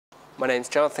My name's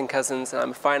Jonathan Coussens and I'm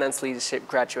a Finance Leadership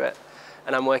graduate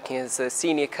and I'm working as a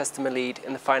Senior Customer Lead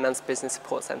in the Finance Business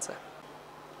Support Centre.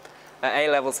 At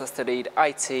A-levels I studied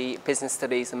IT, Business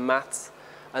Studies and Maths,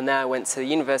 and then I went to the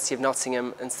University of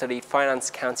Nottingham and studied Finance,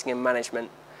 Accounting and Management.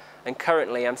 And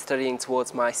currently I'm studying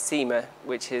towards my CIMA,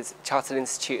 which is Chartered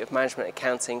Institute of Management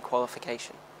Accounting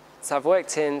qualification. So I've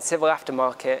worked in civil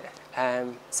aftermarket,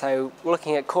 so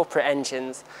looking at corporate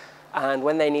engines, and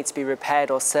when they need to be repaired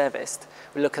or serviced,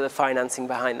 we look at the financing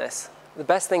behind this. The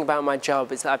best thing about my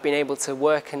job is that I've been able to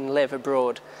work and live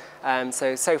abroad.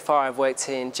 So far I've worked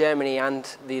in Germany and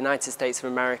the United States of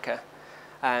America.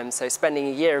 So spending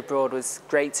a year abroad was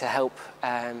great to help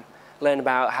learn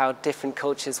about how different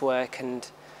cultures work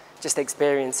and just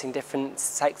experiencing different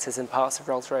sectors and parts of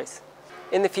Rolls-Royce.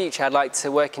 In the future I'd like to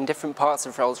work in different parts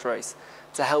of Rolls-Royce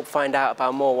to help find out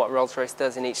about more what Rolls-Royce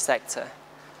does in each sector.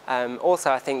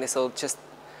 Also I think this will just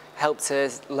help to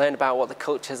learn about what the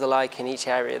cultures are like in each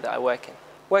area that I work in.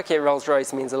 Working at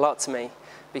Rolls-Royce means a lot to me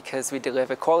because we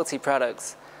deliver quality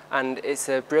products and it's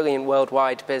a brilliant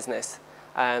worldwide business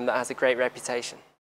that has a great reputation.